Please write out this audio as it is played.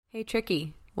Hey,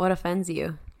 Tricky, what offends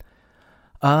you?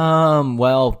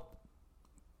 Well,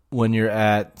 when you're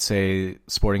at, say,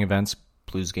 sporting events,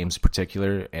 Blues games in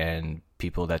particular, and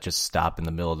people that just stop in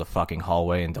the middle of the fucking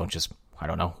hallway and don't just, I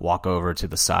don't know, walk over to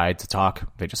the side to talk.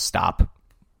 They just stop.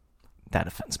 That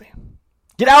offends me.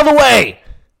 Get out of the way!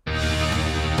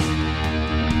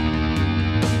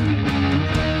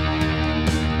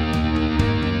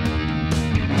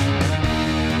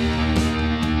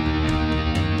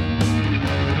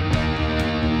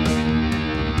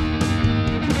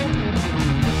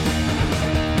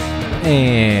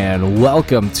 And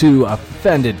welcome to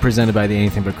Offended, presented by the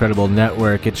Anything But Credible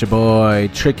Network. It's your boy,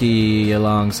 Tricky,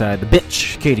 alongside the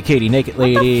bitch, Katie, naked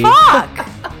lady. What the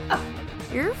fuck?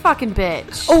 You're a fucking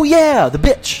bitch. Oh yeah, the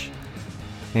bitch.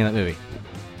 Man, that movie.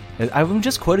 I'm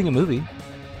just quoting a movie.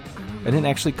 I didn't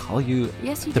actually call you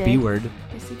Yes, you the did. B word.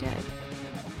 Yes, you did.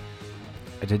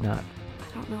 I did not. I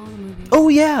don't know the movie. Oh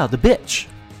yeah, the bitch.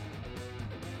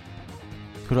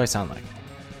 Who do I sound like?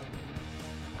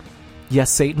 Yes,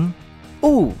 Satan?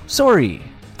 Oh, sorry.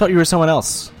 Thought you were someone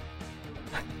else.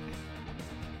 I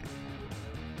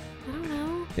don't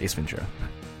know. Ace Ventura.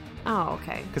 Oh,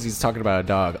 okay. Because he's talking about a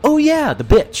dog. Oh yeah, the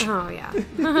bitch. Oh, yeah.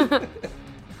 I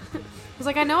was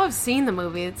like, I know I've seen the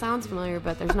movie. It sounds familiar,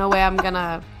 but there's no way I'm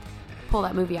gonna pull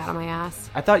that movie out of my ass.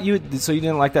 I thought you would, so you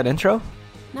didn't like that intro?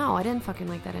 No, I didn't fucking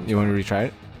like that intro. You want to retry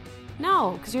it?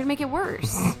 No, because you're gonna make it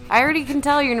worse. I already can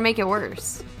tell you're gonna make it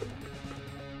worse.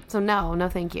 So no,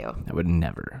 thank you. I would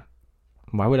never.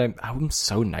 Why would I? I'm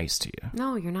so nice to you.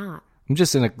 No, you're not. I'm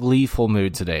just in a gleeful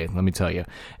mood today, let me tell you.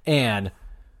 And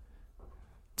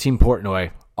Team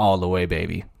Portnoy, all the way,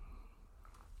 baby.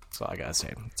 That's all I gotta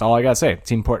say. That's all I gotta say.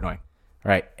 Team Portnoy. All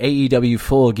right, AEW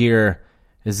Full Gear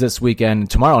is this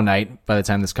weekend, tomorrow night, by the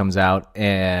time this comes out,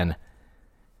 and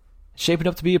shaping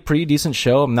up to be a pretty decent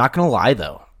show. I'm not gonna lie,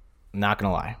 though. I'm not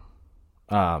gonna lie.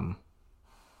 I'm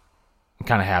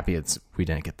kind of happy we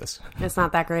didn't get this. It's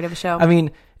not that great of a show. I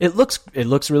mean, it looks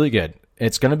really good.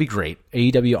 It's going to be great.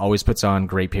 AEW always puts on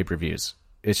great pay-per-views.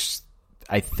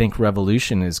 I think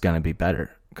Revolution is going to be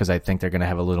better because I think they're going to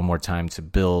have a little more time to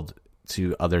build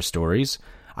to other stories.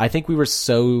 I think we were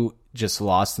so just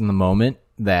lost in the moment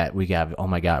that we have, oh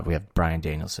my God, we have Bryan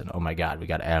Danielson. Oh my God, we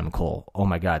got Adam Cole. Oh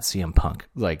my God, CM Punk.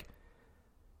 Like,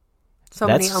 so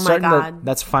many, oh my God.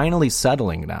 That's finally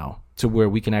settling now to where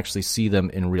we can actually see them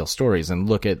in real stories and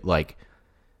look at like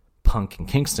Punk and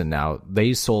Kingston now.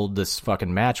 They sold this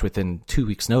fucking match within 2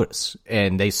 weeks notice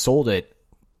and they sold it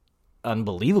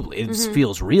unbelievably. It just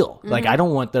feels real. Mm-hmm. Like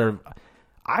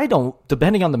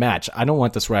depending on the match, I don't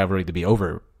want this rivalry to be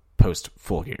over post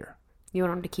Full Gear. You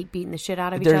want them to keep beating the shit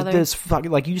out of each other? This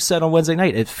fucking, like you said on Wednesday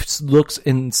night, it looks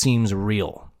and seems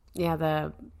real. Yeah,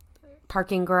 the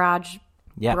parking garage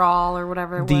brawl or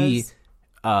whatever it was.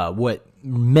 What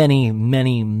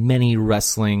many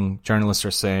wrestling journalists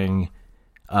are saying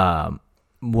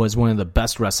was one of the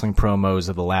best wrestling promos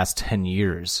of the last 10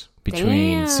 years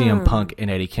between CM Punk and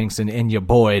Eddie Kingston, and your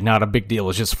boy, Not a Big Deal,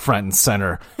 was just front and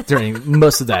center during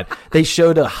most of that. They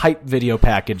showed a hype video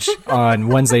package on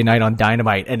Wednesday night on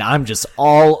Dynamite, and I'm just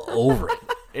all over it.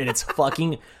 And it's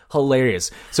fucking hilarious.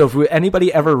 So if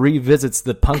anybody ever revisits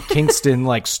the Punk Kingston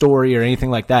like story or anything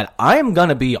like that, I'm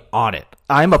gonna be on it.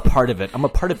 I'm a part of it. I'm a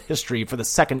part of history for the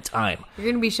second time.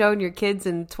 You're gonna be showing your kids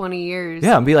in 20 years.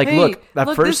 Yeah, and be like, hey,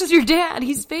 look, this is your dad.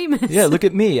 He's famous. Yeah, look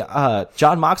at me.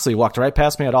 John Moxley walked right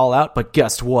past me at All Out, but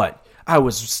guess what? I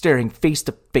was staring face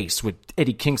to face with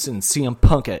Eddie Kingston and CM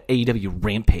Punk at AEW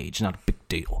Rampage. Not a big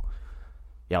deal.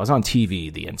 Yeah, I was on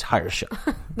TV the entire show.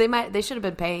 They should have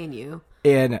been paying you.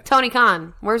 And Tony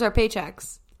Khan, where's our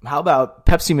paychecks? How about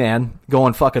Pepsi Man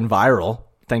going fucking viral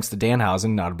thanks to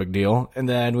Danhausen? Not a big deal. And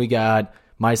then we got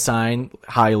my sign,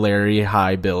 hi Larry,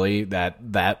 hi Billy. That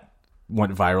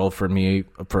went viral for me,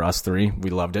 for us three. We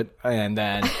loved it. And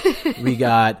then we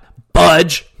got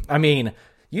Budge. I mean,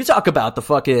 you talk about the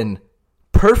fucking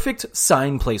perfect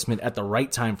sign placement at the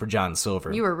right time for John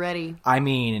Silver. You were ready. I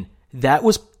mean, that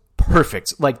was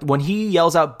perfect. Like when he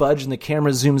yells out Budge and the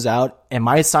camera zooms out and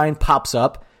my sign pops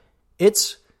up,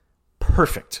 it's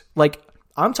perfect. Like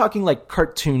I'm talking like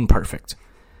cartoon perfect.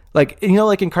 Like, you know,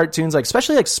 like in cartoons, like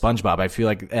especially like SpongeBob, I feel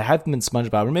like it hadn't been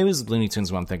SpongeBob, or maybe it was Looney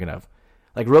Tunes what I'm thinking of.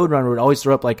 Like Roadrunner would always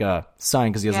throw up like a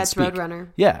sign because he doesn't speak. Yeah, it's Roadrunner.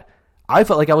 Yeah. I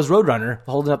felt like I was Roadrunner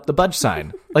holding up the Budge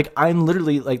sign. Like I'm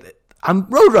literally like, I'm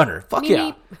Roadrunner. Fuck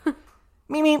yeah.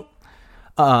 Me, me.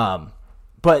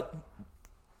 But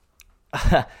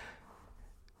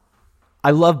I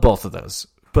love both of those.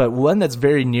 But one that's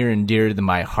very near and dear to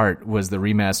my heart was the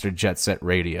remastered Jet Set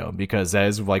Radio, because that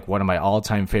is like one of my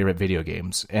all-time favorite video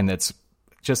games. And it's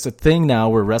just a thing now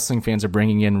where wrestling fans are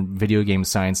bringing in video game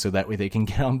signs so that way they can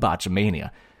get on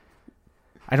Botchamania.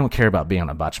 I don't care about being on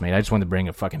a Botchamania. I just wanted to bring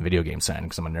a fucking video game sign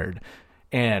because I'm a nerd.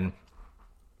 And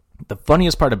the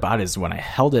funniest part about it is when I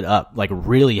held it up, like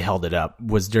really held it up,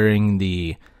 was during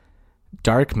the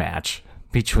dark match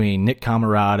between Nick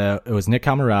Camarado. It was Nick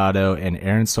Camarado and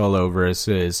Aaron Solo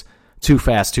versus Too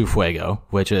Fast, Too Fuego,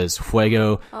 which is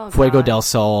Fuego del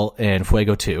Sol and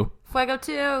Fuego 2. Fuego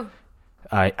 2.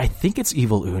 I think it's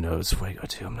Evil Uno's Fuego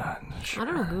 2. I'm not sure. I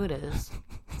don't know who it is.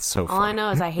 It's so funny. All I know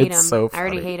is I hate him. So I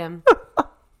already hate him.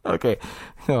 Okay.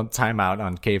 Time out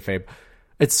on kayfabe.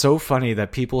 It's so funny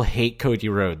that people hate Cody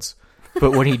Rhodes,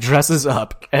 but when he dresses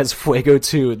up as Fuego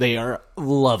 2, they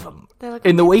love him.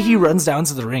 And the way he runs down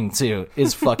to the ring, too,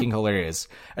 is fucking hilarious.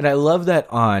 And I love that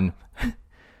on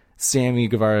Sammy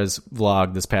Guevara's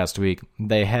vlog this past week,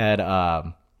 they had,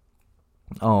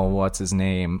 what's his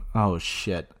name? Oh,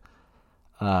 shit.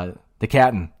 The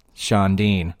Captain, Sean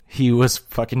Dean. He was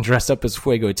fucking dressed up as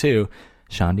Fuego 2.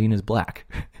 Sean Dean is black.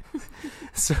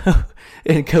 So,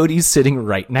 and Cody's sitting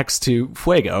right next to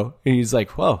Fuego, and he's like,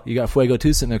 "Whoa, you got Fuego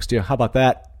 2 sitting next to you. How about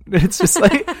that?" It's just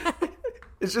like,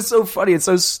 it's just so funny. It's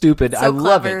so stupid. I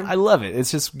love it. I love it.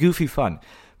 It's just goofy fun.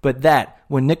 But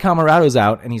when Nick Camarado's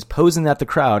out and he's posing at the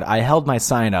crowd, I held my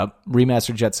sign up,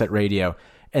 Remastered Jet Set Radio,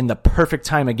 and the perfect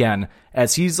time again,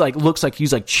 as he's like, looks like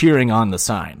he's like cheering on the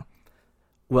sign.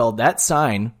 Well, that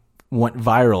sign went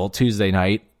viral Tuesday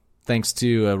night, thanks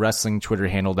to a wrestling Twitter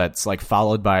handle that's like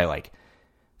followed by like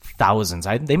thousands.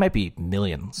 They might be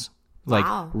millions. Like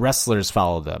wrestlers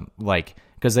follow them, like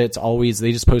because it's always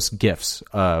they just post gifs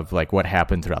of like what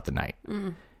happened throughout the night,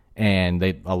 and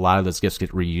a lot of those gifs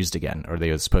get reused again, or they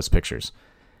just post pictures.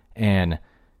 And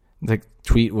the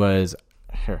tweet was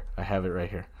here. I have it right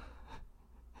here.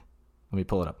 Let me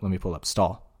pull it up.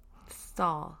 Stahl.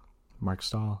 Mark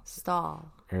Stahl.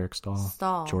 Eric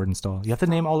Stahl. Jordan Stahl. You have to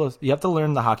name all those. You have to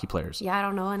learn the hockey players. Yeah, I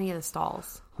don't know any of the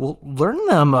Stalls. Well, learn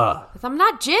them. 'Cause I'm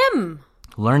not Jim.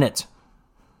 Learn it.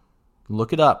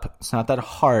 Look it up. It's not that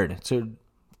hard. To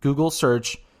Google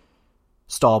search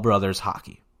Stahl Brothers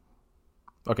hockey.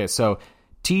 Okay, so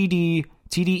TDE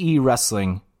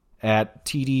Wrestling at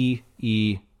TDE_GIF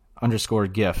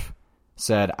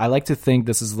said, "I like to think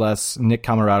this is less Nick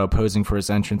Camarado posing for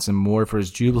his entrance and more for his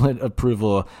jubilant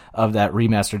approval of that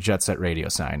remastered Jet Set Radio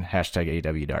sign.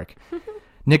 #AW Dark."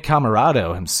 Nick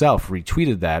Camarado himself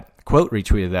retweeted that,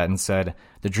 and said,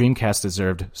 "The Dreamcast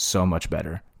deserved so much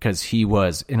better," because he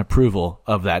was in approval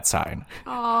of that sign.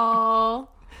 Oh,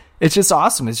 it's just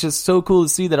awesome. It's just so cool to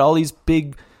see that all these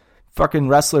big fucking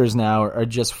wrestlers now are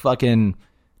just fucking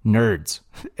nerds,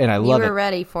 and I love it. You were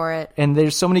ready for it. And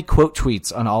there's so many quote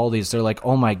tweets on all these. They're like,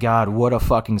 "Oh my god, what a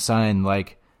fucking sign!"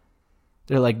 Like,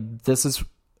 they're like, "This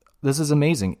is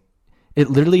amazing." It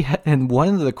literally and one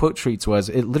of the quote tweets was,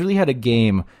 "It literally had a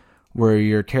game where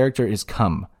your character is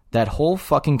cum. That whole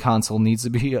fucking console needs to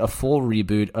be a full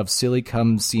reboot of silly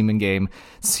cum semen game.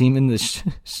 Semen the."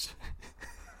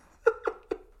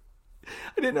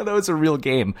 I didn't know that was a real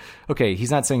game. Okay,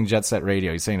 he's not saying Jet Set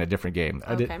Radio. He's saying a different game.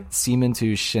 Okay. Seaman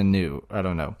to Shenu. I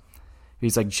don't know.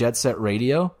 He's like, Jet Set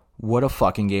Radio? What a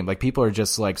fucking game. Like, people are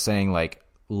just like saying, like,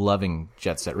 loving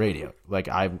Jet Set Radio. Like,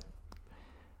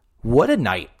 what a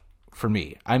night for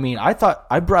me. I mean, I thought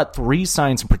I brought 3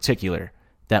 signs in particular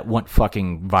that went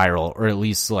fucking viral, or at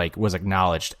least like was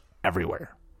acknowledged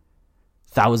everywhere.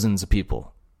 Thousands of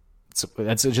people.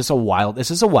 It's just a wild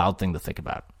thing to think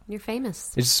about. You're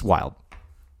famous. It's just wild.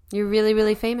 You're really,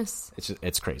 really famous.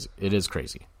 It's crazy. It is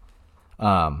crazy.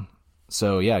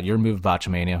 So yeah, your move,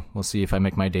 Botchamania. We'll see if I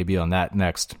make my debut on that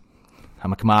next.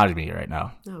 I'm a commodity right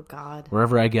now. Oh God.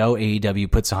 Wherever I go,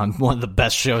 AEW puts on one of the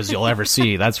best shows you'll ever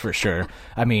see. That's for sure.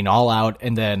 I mean, All Out,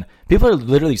 and then people are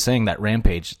literally saying that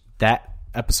that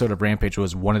episode of Rampage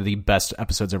was one of the best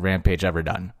episodes of Rampage ever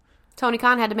done. Tony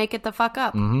Khan had to make it the fuck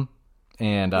up. Mm-hmm.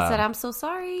 And he said, "I'm so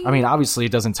sorry." I mean, obviously,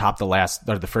 it doesn't top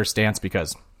the first dance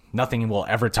because nothing will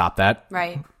ever top that.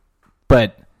 Right.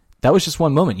 But that was just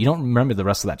one moment. You don't remember the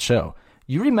rest of that show.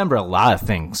 You remember a lot of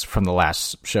things from the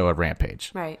last show of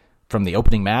Rampage. Right. From the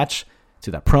opening match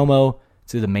to that promo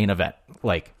to the main event.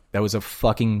 Like, that was a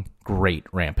fucking great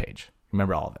Rampage.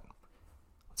 Remember all of it.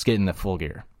 Let's get into full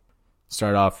gear.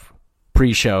 Start off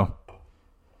pre-show.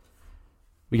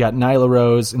 We got Nyla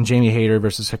Rose and Jamie Hayter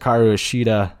versus Hikaru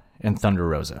Ishida and Thunder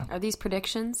Rosa. Are these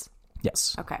predictions?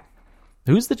 Yes. Okay.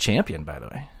 Who's the champion, by the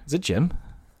way? Is it Jim?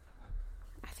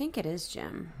 I think it is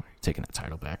Jim. Taking that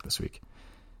title back this week.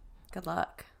 Good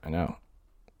luck. I know.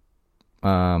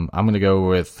 I'm going to go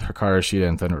with Hikaru Ishida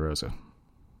and Thunder Rosa.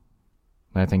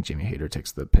 I think Jamie Hayter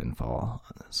takes the pinfall on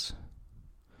this.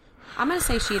 I'm going to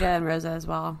say Shida and Rosa as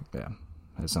well. Yeah.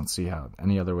 I just don't see how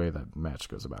any other way that match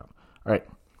goes about. All right.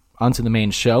 On to the main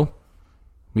show.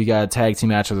 We got a tag team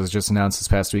match that was just announced this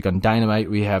past week on Dynamite.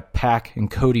 We have Pac and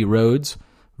Cody Rhodes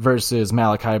versus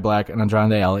Malachi Black and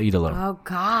Andrade El Idolo. Oh,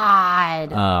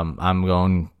 God. I'm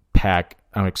going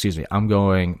I'm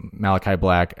going Malachi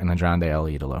Black and Andrade El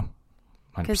Idolo.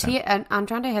 Because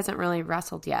Andrade hasn't really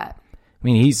wrestled yet. I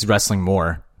mean, he's wrestling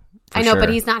more. I know, sure. but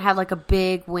he's not had like a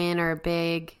big win or a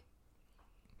big...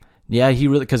 Yeah, he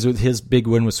really, because his big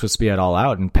win was supposed to be at All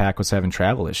Out, and Pac was having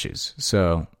travel issues.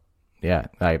 So, yeah,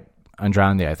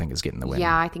 Andrade, I think, is getting the win.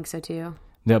 Yeah, I think so too.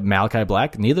 Malachi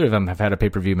Black, neither of them have had a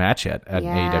pay-per-view match yet at AEW.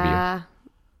 Yeah,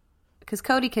 because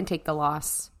Cody can take the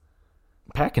loss.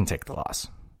 Pac can take the loss.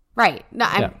 Right. No,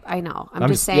 Yeah. I know. I'm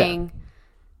just saying,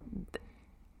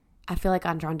 I feel like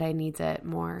Andrade needs it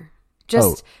more.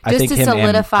 Just to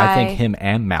solidify. I think him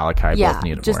and Malachi both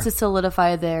need it more. Just to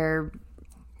solidify their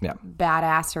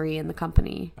badassery in the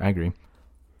company. I agree.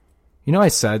 You know, I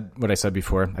said what I said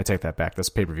before. I take that back. This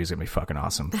pay-per-view is going to be fucking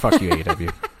awesome. Fuck you,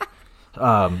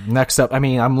 AEW. Next up, I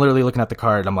mean, I'm literally looking at the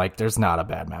card. I'm like, there's not a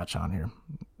bad match on here.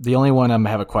 The only one I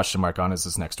have a question mark on is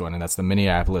this next one, and that's the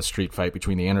Minneapolis street fight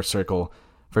between the Inner Circle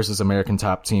versus American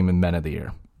Top Team and Men of the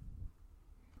Year.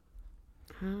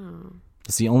 Oh.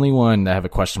 It's the only one I have a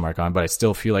question mark on, but I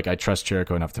still feel like I trust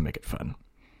Jericho enough to make it fun.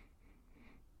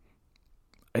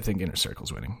 I think Inner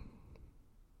Circle's winning.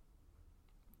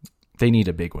 They need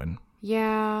a big win.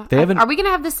 Yeah. They haven't. Are we going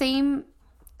to have the same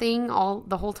thing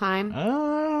the whole time?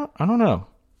 I don't know.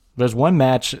 There's one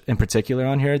match in particular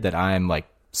on here that I'm like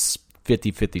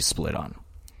 50-50 split on.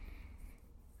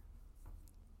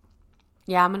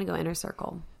 Yeah, I'm going to go Inner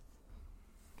Circle.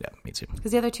 Yeah, me too.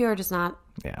 Because the other two are just not.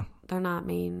 Yeah. They're not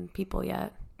main people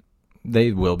yet.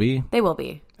 They will be. They will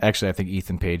be. Actually, I think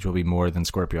Ethan Page will be more than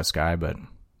Scorpio Sky, but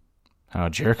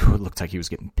Jericho looked like he was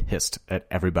getting pissed at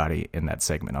everybody in that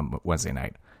segment on Wednesday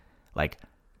night.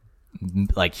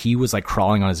 Like he was like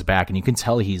crawling on his back, and you can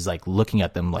tell he's like looking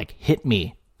at them like, hit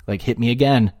me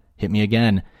again.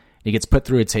 And he gets put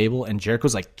through a table, and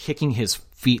Jericho's like kicking his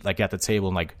feet like at the table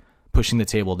and like pushing the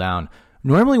table down.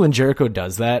 Normally when Jericho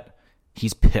does that,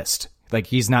 he's pissed. Like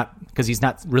he's not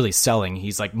really selling.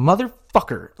 He's like,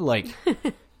 motherfucker. Like,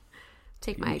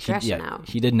 take my aggression out.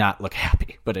 He did not look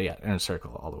happy, but Inner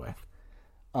Circle all the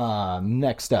way.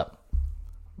 Next up,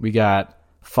 we got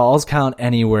Falls Count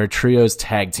Anywhere Trios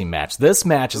Tag Team match. This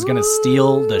match is going to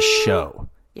steal the show.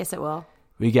 Yes, it will.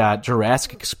 We got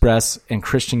Jurassic Express and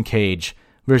Christian Cage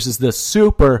versus the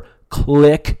Super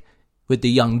Click with the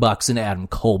Young Bucks and Adam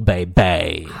Cole,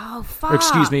 baby. Oh, fuck. Or,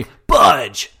 excuse me,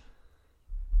 Budge.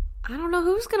 I don't know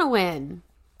who's going to win.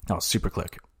 Oh, Super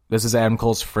Click. This is Adam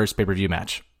Cole's first pay-per-view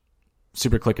match.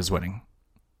 Super Click is winning,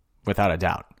 without a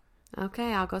doubt.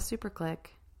 Okay, I'll go Super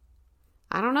Click.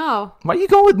 I don't know. Why are you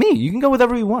going with me? You can go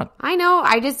whatever you want. I know.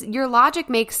 Your logic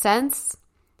makes sense.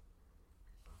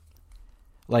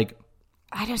 Like,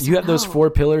 I just you have those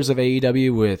 4 pillars of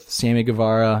AEW with Sammy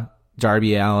Guevara,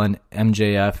 Darby Allin,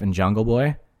 MJF, and Jungle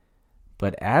Boy.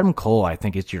 But Adam Cole, I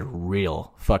think, is your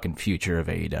real fucking future of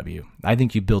AEW. I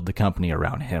think you build the company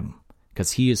around him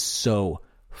because he is so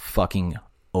fucking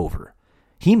over.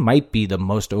 He might be the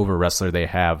most over wrestler they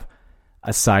have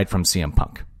aside from CM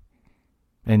Punk.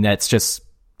 And that's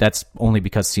only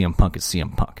because CM Punk is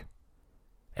CM Punk.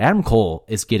 Adam Cole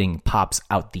is getting pops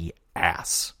out the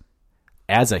ass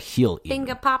as a heel.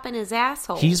 Finger popping his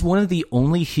asshole. He's one of the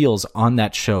only heels on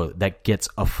that show that gets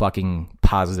a fucking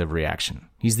positive reaction.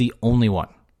 He's the only one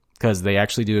because they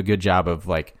actually do a good job of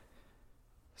like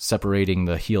separating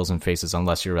the heels and faces.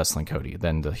 Unless you're wrestling Cody,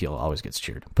 then the heel always gets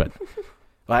cheered. But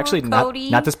well, actually,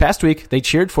 not this past week. They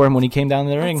cheered for him when he came down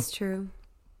the ring. That's true.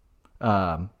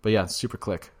 But yeah, Super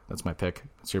Click. That's my pick.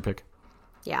 That's your pick.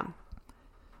 Yeah.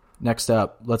 Next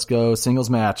up, let's go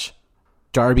singles match.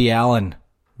 Darby Allin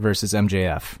versus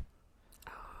MJF.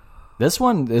 This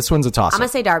one's a toss-up. I'm going to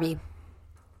say Darby.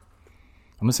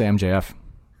 I'm going to say MJF.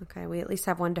 Okay, we at least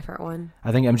have one different one.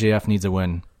 I think MJF needs a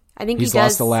win. I think he's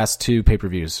lost the last 2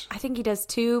 pay-per-views. I think he does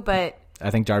too, but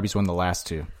I think Darby's won the last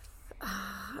 2.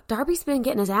 Darby's been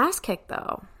getting his ass kicked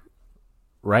though.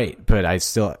 Right, but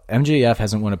MJF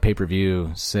hasn't won a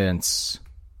pay-per-view since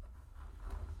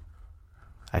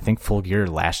I think Full Gear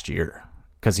last year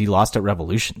because he lost at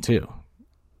Revolution too.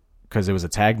 Because it was a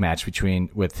tag match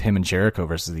with him and Jericho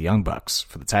versus the Young Bucks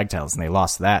for the tag titles, and they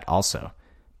lost that also.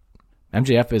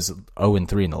 MJF is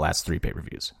 0-3 in the last 3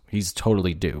 pay-per-views. He's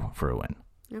totally due for a win.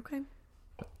 Okay.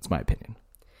 That's my opinion.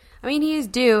 I mean, he is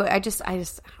due. I'm going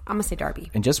to say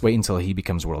Darby. And just wait until he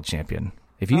becomes world champion.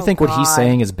 If you think what he's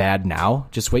saying is bad now,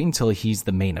 just wait until he's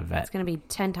the main event. It's going to be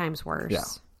 10 times worse. Yeah.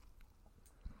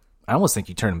 I almost think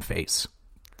you turn him face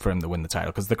for him to win the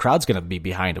title because the crowd's going to be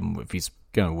behind him if he's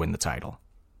going to win the title.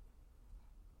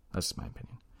 That's my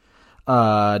opinion.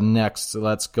 Next,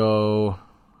 let's go.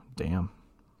 Damn.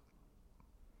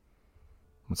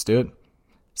 Let's do it.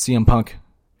 CM Punk,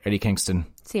 Eddie Kingston.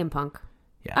 CM Punk.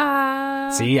 Yeah.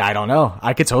 See, I don't know.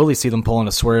 I could totally see them pulling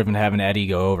a swerve and having Eddie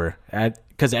go over.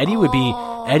 Because Eddie would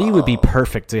be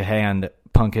perfect to hand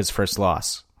Punk his first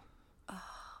loss. Oh,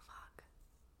 fuck.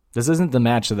 This isn't the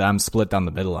match that I'm split down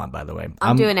the middle on, by the way.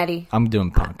 I'm doing Eddie. I'm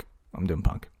doing Punk. I'm doing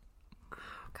Punk. Oh,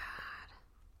 God.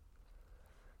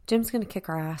 Jim's going to kick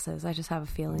our asses. I just have a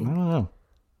feeling. I don't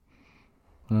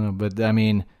know. But, I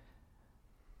mean,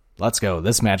 let's go.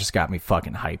 This match has got me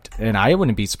fucking hyped. And I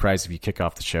wouldn't be surprised if you kick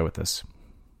off the show with this.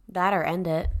 That or end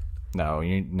it. No,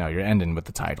 you're ending with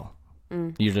the title.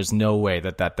 There's no way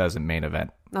that doesn't main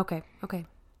event. Okay.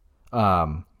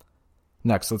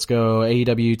 Next, let's go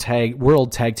AEW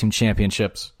World Tag Team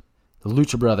Championships. The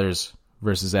Lucha Brothers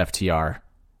versus FTR.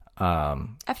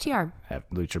 FTR.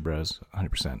 Lucha Bros,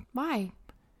 100%. Why?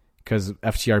 Because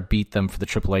FTR beat them for the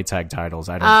AAA tag titles.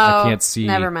 I can't see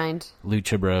never mind.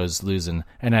 Lucha Bros losing.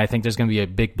 And I think there's going to be a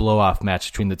big blow-off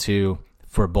match between the two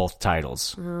for both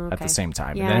titles at the same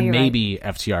time. Yeah, and then maybe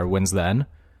right. FTR wins then.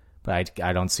 But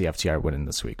I don't see FTR winning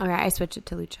this week. All right, I switch it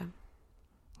to Lucha.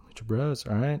 Lucha Bros,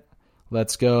 all right.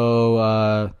 Let's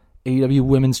go AEW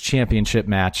Women's Championship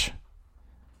match.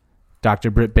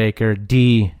 Dr. Britt Baker,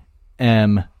 DMD,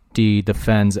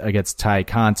 defends against Ty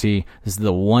Conti. This is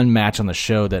the one match on the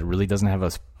show that really doesn't have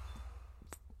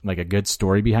a good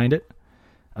story behind it.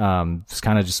 It's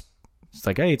kind of just it's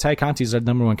like, hey, Ty Conti's our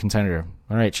number one contender.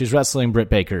 All right, she's wrestling Britt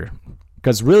Baker.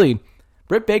 Because really,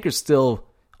 Britt Baker's still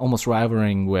almost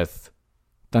rivaling with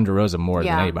Thunder Rosa more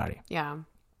than anybody. Yeah.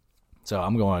 So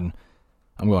I'm going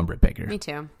Britt Baker. Me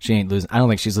too. She ain't losing. I don't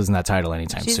think she's losing that title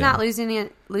anytime soon. She's not losing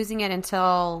it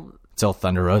until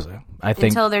Thunder Rosa. I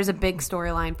think until there's a big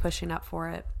storyline pushing up for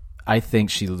it. I think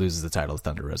she loses the title to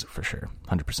Thunder Rosa for sure,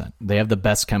 100%. They have the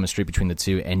best chemistry between the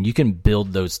two, and you can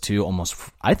build those two almost.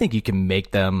 I think you can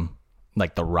make them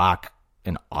like The Rock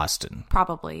and Austin.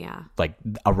 Probably, yeah. Like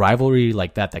a rivalry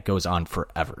like that goes on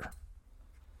forever.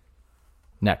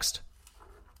 Next,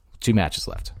 2 matches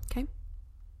left. Okay.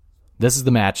 This is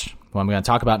the match what I'm going to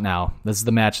talk about now. This is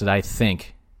the match that I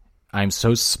think I'm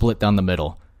so split down the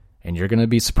middle, and you're going to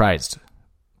be surprised.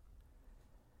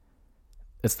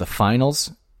 It's the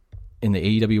finals in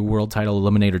the AEW World Title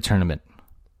Eliminator Tournament.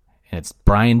 And it's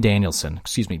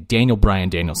Daniel Bryan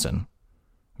Danielson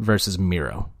versus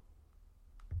Miro.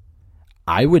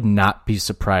 I would not be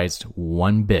surprised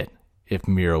one bit if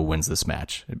Miro wins this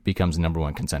match. It becomes number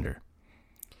one contender.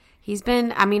 His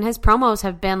promos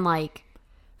have been like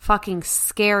fucking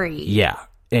scary. Yeah.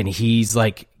 And he's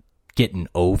like getting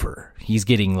over. He's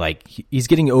getting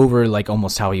over like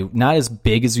almost how he, not as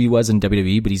big as he was in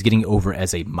WWE, but he's getting over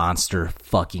as a monster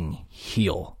fucking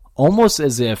heel. Almost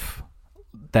as if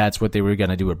that's what they were going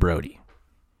to do with Brody.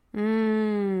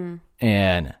 And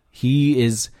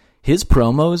his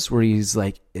promos where he's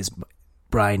like,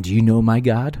 Brian, do you know my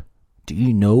God? Do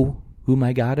you know who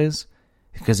my God is?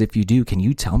 Because if you do, can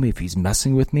you tell me if he's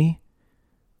messing with me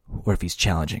or if he's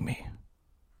challenging me?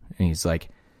 And he's like,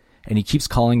 and he keeps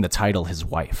calling the title his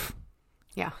wife.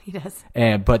 Yeah, he does.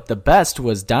 But the best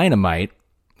was Dynamite.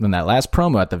 In that last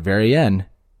promo at the very end,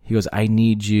 he goes, I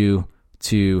need you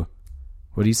to,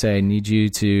 what do you say? I need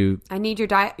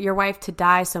your wife to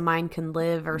die so mine can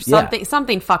live, or something,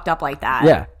 something fucked up like that.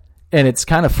 Yeah. And it's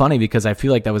kind of funny because I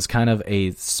feel like that was kind of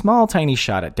a small, tiny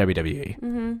shot at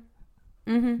WWE.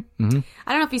 I don't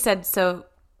know if he said so.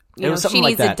 She like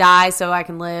needs that. to die so I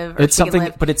can live. Or it's she something, can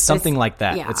live. but it's something like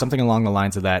that. Yeah. It's something along the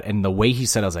lines of that. And the way he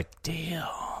said, I was like, damn.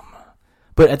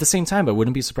 But at the same time, I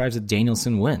wouldn't be surprised if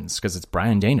Danielson wins because it's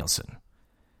Bryan Danielson.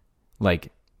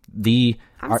 Like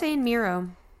I'm saying Miro.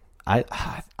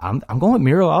 I'm going with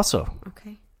Miro also.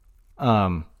 Okay.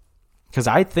 Because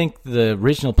I think the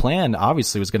original plan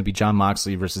obviously was going to be Jon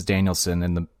Moxley versus Danielson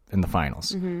in the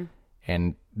finals,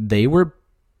 and they were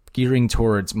gearing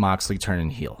towards Moxley turning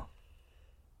heel.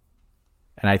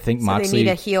 And I think Moxley they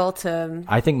need a heel to.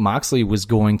 I think Moxley was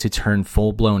going to turn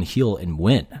full blown heel and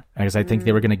win, because I think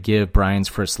they were going to give Bryan's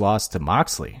first loss to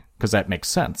Moxley because that makes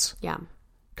sense. Yeah.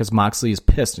 Because Moxley is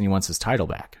pissed and he wants his title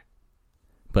back.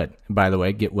 But by the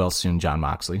way, get well soon, Jon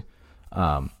Moxley.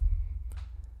 And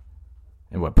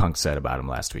what Punk said about him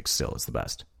last week still is the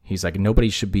best. He's like, nobody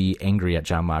should be angry at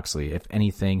Jon Moxley. If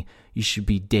anything, you should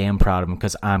be damn proud of him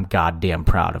because I'm goddamn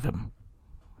proud of him.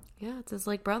 Yeah, it's his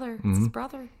like brother. It's his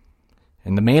brother.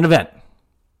 And the main event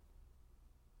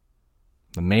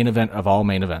of all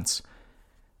main events,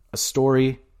 a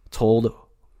story told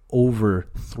over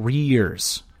 3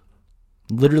 years.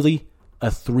 Literally a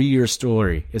 3-year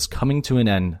story is coming to an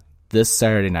end this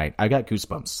Saturday night. I got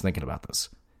goosebumps thinking about this.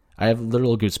 I have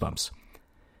literal goosebumps.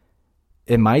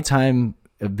 In my time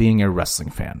of being a wrestling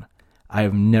fan, I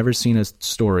have never seen a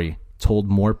story told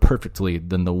more perfectly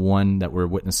than the one that we're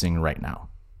witnessing right now.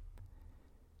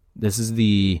 This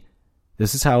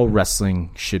is how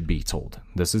wrestling should be told.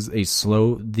 This is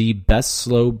the best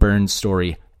slow burn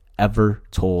story ever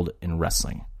told in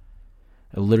wrestling.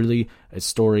 Literally a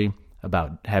story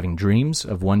about having dreams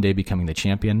of one day becoming the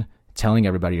champion, telling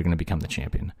everybody you're going to become the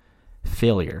champion.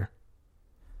 Failure.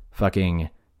 Fucking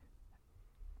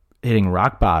hitting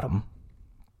rock bottom.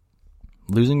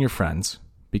 Losing your friends.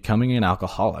 Becoming an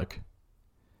alcoholic.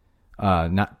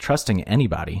 Not trusting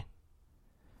anybody.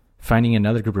 Finding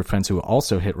another group of friends who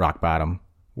also hit rock bottom.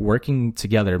 Working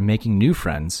together, making new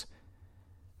friends.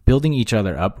 Building each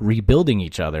other up. Rebuilding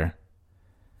each other.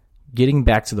 Getting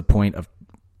back to the point of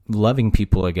loving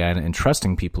people again and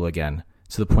trusting people again,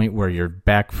 to the point where you're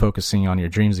back focusing on your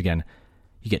dreams again.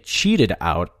 You get cheated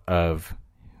out of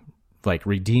like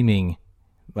redeeming,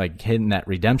 like hitting that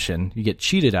redemption. You get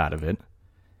cheated out of it,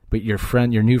 but your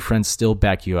new friends still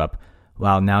back you up.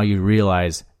 Wow, now you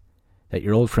realize that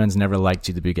your old friends never liked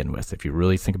you to begin with. If you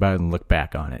really think about it and look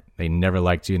back on it, they never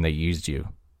liked you and they used you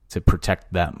to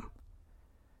protect them.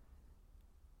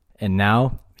 And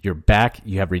now you're back,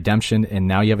 you have redemption, and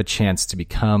now you have a chance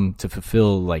to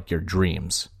fulfill like your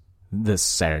dreams this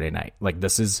Saturday night. Like,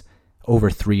 this is over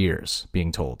 3 years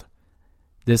being told.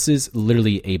 This is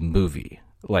literally a movie.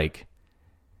 Like,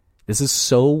 this is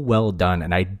so well done,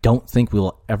 and I don't think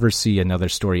we'll ever see another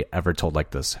story ever told like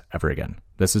this ever again.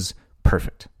 This is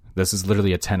perfect. This is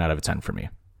literally a 10 out of 10 for me.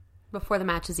 Before the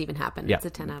matches even happen, yeah, it's a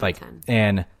 10 out of 10.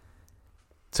 And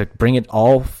to bring it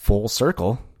all full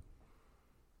circle,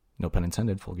 no pun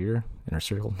intended, full gear, inner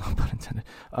circle, no pun intended.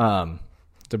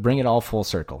 To bring it all full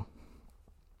circle.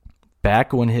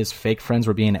 Back when his fake friends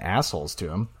were being assholes to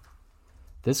him,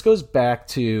 this goes back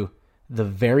to the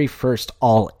very first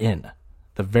All In.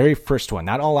 The very first one,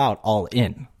 not All Out, All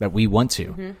In, that we went to.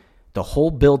 Mm-hmm. The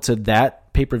whole build to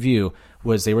that pay-per-view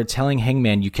was they were telling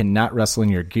Hangman, you cannot wrestle in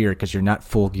your gear because you're not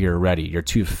full gear ready. You're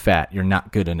too fat. You're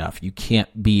not good enough. You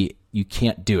can't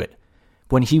do it.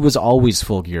 When he was always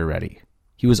full gear ready.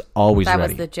 He was always ready. That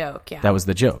was the joke, yeah. That was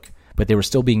the joke. But they were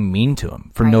still being mean to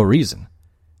him for no reason.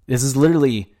 This is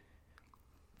literally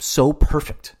so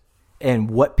perfect. And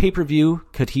what pay-per-view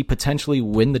could he potentially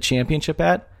win the championship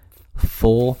at?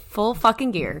 Full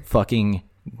fucking gear. Fucking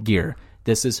gear.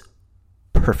 This is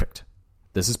perfect.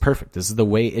 This is perfect. This is the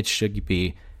way it should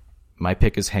be. My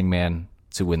pick is Hangman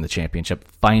to win the championship.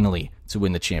 Finally, to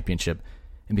win the championship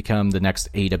and become the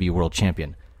next AEW World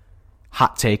Champion.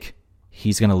 Hot take.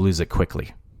 He's going to lose it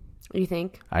quickly. You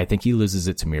think? I think he loses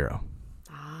it to Miro.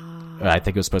 I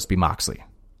think it was supposed to be Moxley.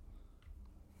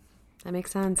 That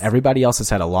makes sense. Everybody else has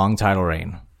had a long title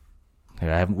reign.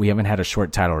 We haven't had a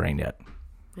short title reign yet.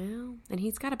 Well, and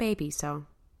he's got a baby, so.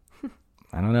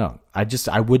 I don't know.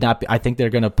 I would not be. I think they're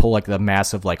going to pull like the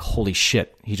massive, like, holy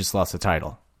shit, he just lost the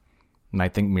title. And I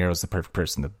think Miro's the perfect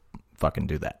person to fucking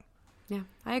do that. Yeah,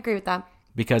 I agree with that.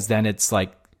 Because then it's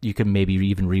like, you can maybe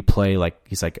even replay, like,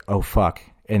 he's like, oh, fuck.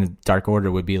 And Dark Order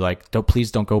would be like,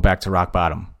 please don't go back to rock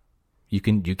bottom. You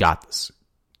got this.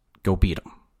 Go beat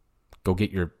him. Go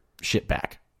get your shit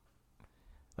back.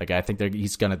 Like, I think they're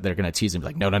gonna tease him,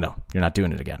 like, no, you're not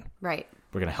doing it again. Right.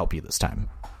 We're gonna help you this time.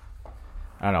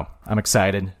 I don't know. I'm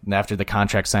excited. And after the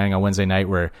contract signing on Wednesday night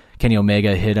where Kenny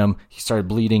Omega hit him, he started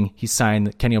bleeding.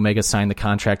 Kenny Omega signed the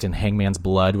contract in Hangman's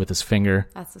blood with his finger.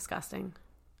 That's disgusting.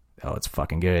 Oh, it's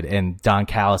fucking good. And Don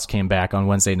Callis came back on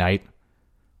Wednesday night.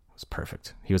 It was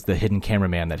perfect. He was the hidden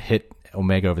cameraman that hit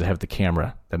Omega over the head with the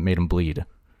camera that made him bleed.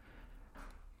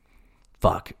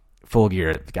 Fuck. Full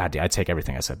gear. God damn, I take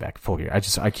everything I said back. Full gear.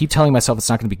 I keep telling myself it's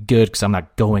not going to be good because I'm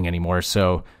not going anymore.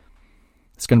 So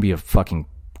it's going to be a fucking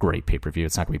great pay-per-view.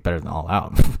 It's not going to be better than All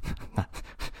Out. Well,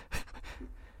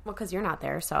 because you're not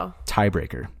there, so.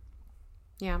 Tiebreaker.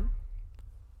 Yeah.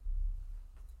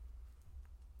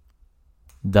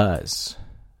 Does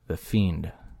the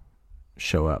Fiend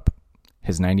show up?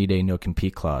 His 90-day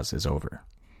no-compete clause is over.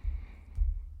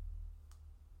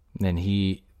 And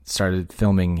he started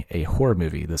filming a horror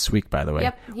movie this week, by the way.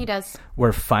 Yep, he does.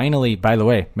 We're finally, by the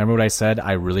way, remember what I said?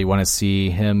 I really want to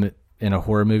see him in a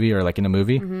horror movie or like in a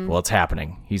movie? Mm-hmm. Well, it's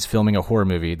happening. He's filming a horror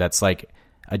movie that's like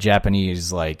a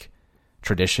Japanese like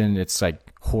tradition. It's like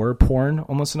horror porn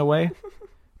almost in a way.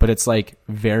 But it's like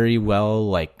very well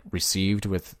like received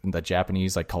with the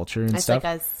Japanese like culture and stuff.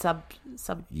 It's like a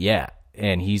sub. Yeah,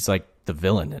 and he's like the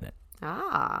villain in it.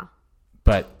 Ah.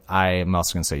 But I am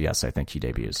also going to say yes. I think he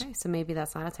debuts. Okay, so maybe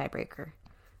that's not a tiebreaker,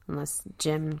 unless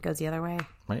Jim goes the other way.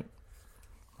 Right.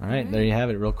 All right, there you have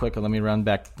it. Real quick, let me run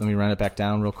it back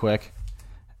down real quick.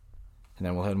 and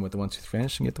then we'll head in with the 1, 2, 3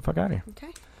 finish and get the fuck out of here. Okay.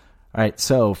 All right,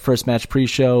 so first match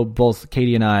pre-show, both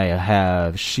Katie and I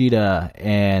have Shida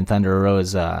and Thunder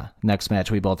Rosa. Next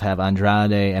match, we both have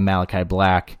Andrade and Malachi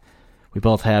Black. We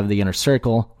both have the Inner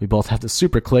Circle. We both have the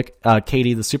Super Click.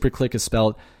 Katie, the Super Click is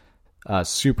spelled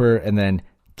Super and then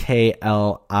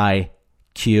Kliq.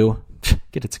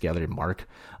 Get it together, Mark.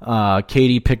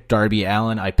 Katie picked Darby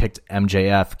Allin. I picked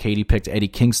MJF. Katie picked Eddie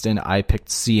Kingston. I picked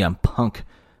CM Punk.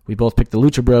 We both picked the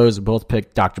Lucha Bros. We both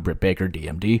picked Dr. Britt Baker,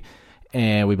 DMD.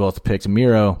 And we both picked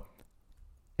Miro.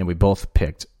 And we both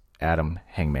picked Adam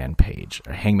Hangman Page.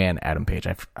 Or Hangman Adam Page.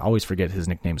 I always forget his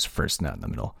nickname's first, not in the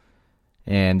middle.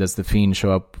 And does the Fiend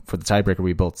show up for the tiebreaker?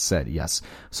 We both said yes.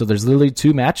 So there's literally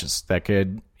 2 matches that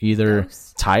could either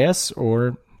tie us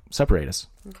or separate us.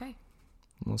 Okay.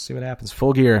 We'll see what happens.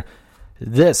 Full Gear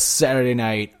this Saturday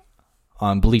night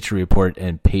on Bleacher Report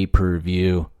and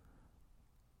pay-per-view.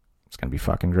 It's going to be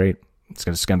fucking great. It's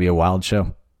just going to be a wild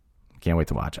show. Can't wait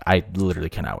to watch. I literally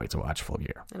cannot wait to watch Full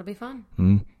Gear. It'll be fun.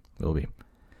 It'll be. All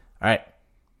right.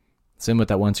 Let's in with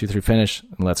that 1, 2, 3 finish,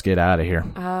 and let's get out of here.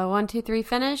 1, 2, 3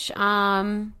 finish.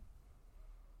 I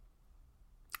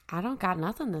don't got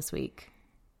nothing this week.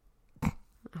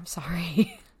 I'm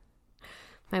sorry.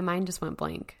 My mind just went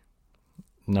blank.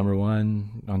 Number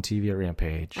 1 on TV at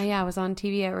Rampage. Oh, yeah, I was on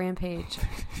TV at Rampage.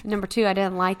 Number 2, I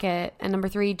didn't like it. And number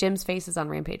 3, Jim's faces on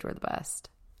Rampage were the best.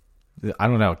 I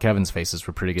don't know. Kevin's faces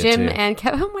were pretty good, Jim too. And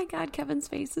Kevin. Oh, my God, Kevin's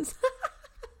faces.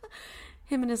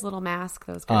 Him and his little mask.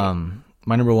 That was great.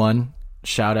 My number 1,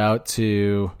 shout out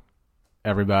to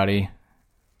everybody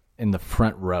in the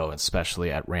front row, especially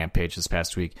at Rampage this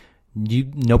past week.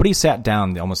 Nobody sat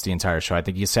down almost the entire show. I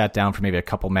think you sat down for maybe a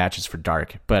couple matches for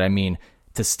Dark. But, I mean,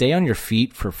 to stay on your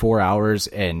feet for 4 hours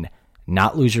and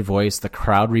not lose your voice, the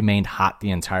crowd remained hot the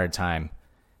entire time.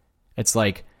 It's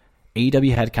like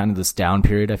AEW had kind of this down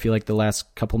period, I feel like, the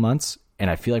last couple months. And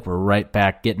I feel like we're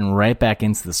getting right back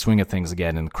into the swing of things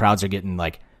again. And the crowds are getting,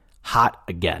 like, hot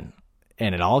again.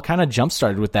 And it all kind of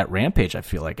jump-started with that Rampage, I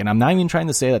feel like. And I'm not even trying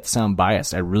to say that to sound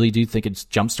biased. I really do think it's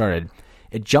jump-started.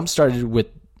 It jump-started with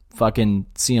fucking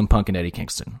CM Punk and Eddie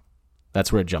Kingston.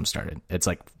 That's where it jump-started. It's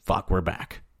like, fuck, we're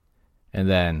back. And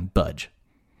then Budge.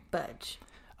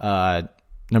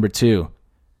 Number 2,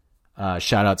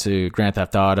 shout out to Grand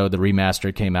Theft Auto. The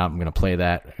remaster came out. I'm going to play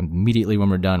that immediately when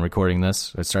we're done recording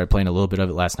this. I started playing a little bit of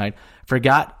it last night.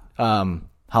 Forgot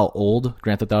how old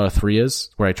Grand Theft Auto 3 is,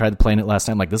 where I tried playing it last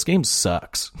time. Like, this game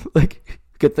sucks. Like,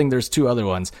 good thing there's 2 other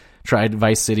ones. Tried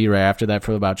Vice City right after that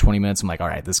for about 20 minutes. I'm like, all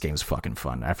right, this game's fucking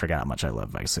fun. I forgot how much I love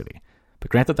Vice City.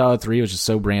 But Grand Theft Auto 3 was just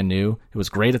so brand new. It was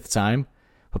great at the time.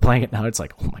 But playing it now, it's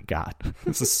like, oh my God,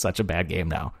 this is such a bad game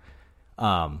now.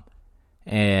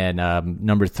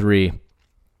 Number 3,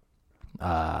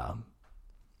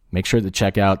 make sure to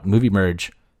check out Movie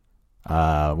Merge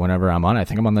whenever I'm on. I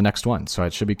think I'm on the next one, so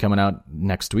it should be coming out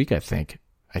next week, I think.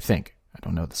 I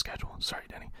don't know the schedule. Sorry,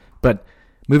 Denny. But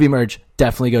Movie Merge,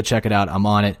 definitely go check it out. I'm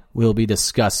on it. We'll be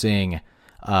discussing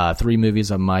 3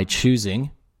 movies of my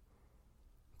choosing.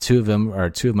 2 of them are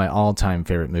 2 of my all-time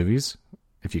favorite movies,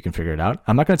 if you can figure it out.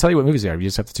 I'm not going to tell you what movies they are. You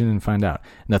just have to tune in and find out.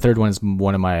 And the third one is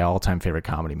one of my all-time favorite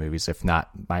comedy movies, if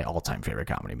not my all-time favorite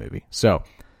comedy movie. So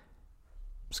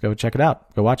just go check it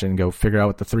out. Go watch it and go figure out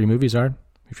what the 3 movies are.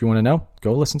 If you want to know,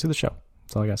 go listen to the show.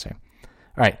 That's all I got to say. All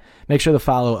right. Make sure to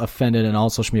follow Offended on all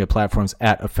social media platforms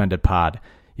at OffendedPod.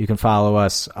 You can follow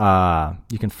us.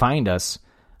 You can find us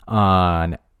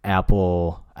on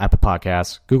Apple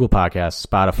Podcasts, Google Podcasts,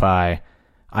 Spotify,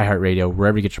 iHeartRadio,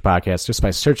 wherever you get your podcasts, just by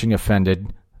searching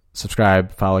Offended.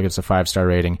 Subscribe, follow, give us a 5-star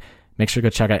rating. Make sure to go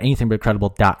check out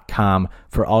anythingbutcredible.com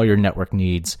for all your network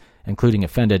needs, including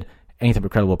Offended, Anything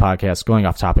But Credible podcast, Going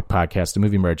Off Topic podcast, the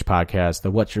Movie Merge podcast, the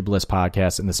What's Your Bliss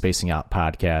podcast, and the Spacing Out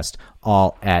podcast,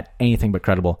 all at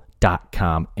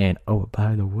anythingbutcredible.com. And oh,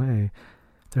 by the way,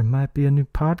 there might be a new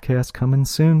podcast coming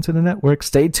soon to the network.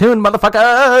 Stay tuned,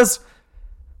 motherfuckers!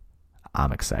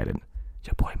 I'm excited.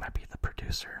 Your boy might be the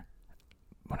producer.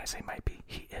 When I say might be,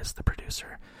 he is the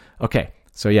producer. Okay,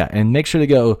 so yeah, and make sure to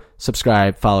go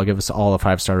subscribe, follow, give us all a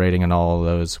 5-star rating and all of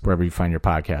those wherever you find your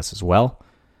podcasts as well.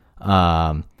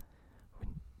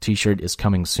 T-shirt is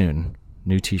coming soon.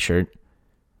 New T-shirt.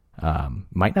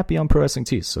 Might not be on Pro Wrestling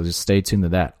Tees, so just stay tuned to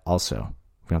that also.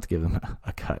 We don't have to give them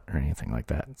a cut or anything like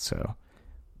that, so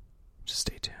just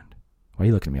stay tuned. Why are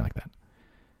you looking at me like that?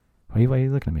 Why are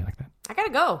you looking at me like that? I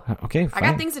gotta go. Okay, fine. I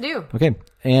got things to do. Okay,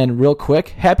 and real quick,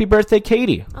 happy birthday,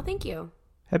 Katie. Oh, thank you.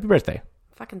 Happy birthday.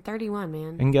 Fucking 31,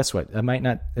 man. And guess what? It might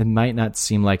not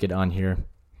seem like it on here.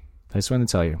 I just want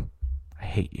to tell you, I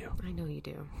hate you. I know you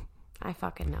do. I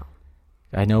fucking know.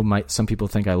 I know some people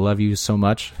think I love you so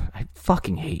much. I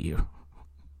fucking hate you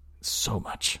so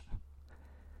much.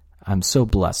 I'm so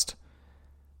blessed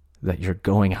that you're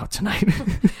going out tonight.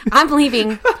 I'm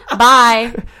leaving.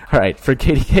 Bye. All right, for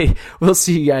KDK, we'll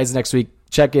see you guys next week.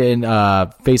 Check in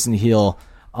Face and Heel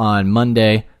on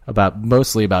Monday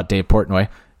mostly about Dave Portnoy.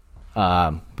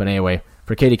 But anyway,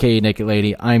 for KDK Naked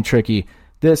Lady, I'm Tricky.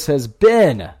 This has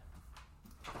been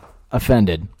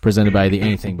Offended, presented by the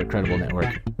Anything But Credible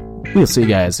Network. We'll see you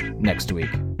guys next week.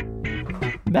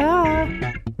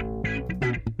 Bye.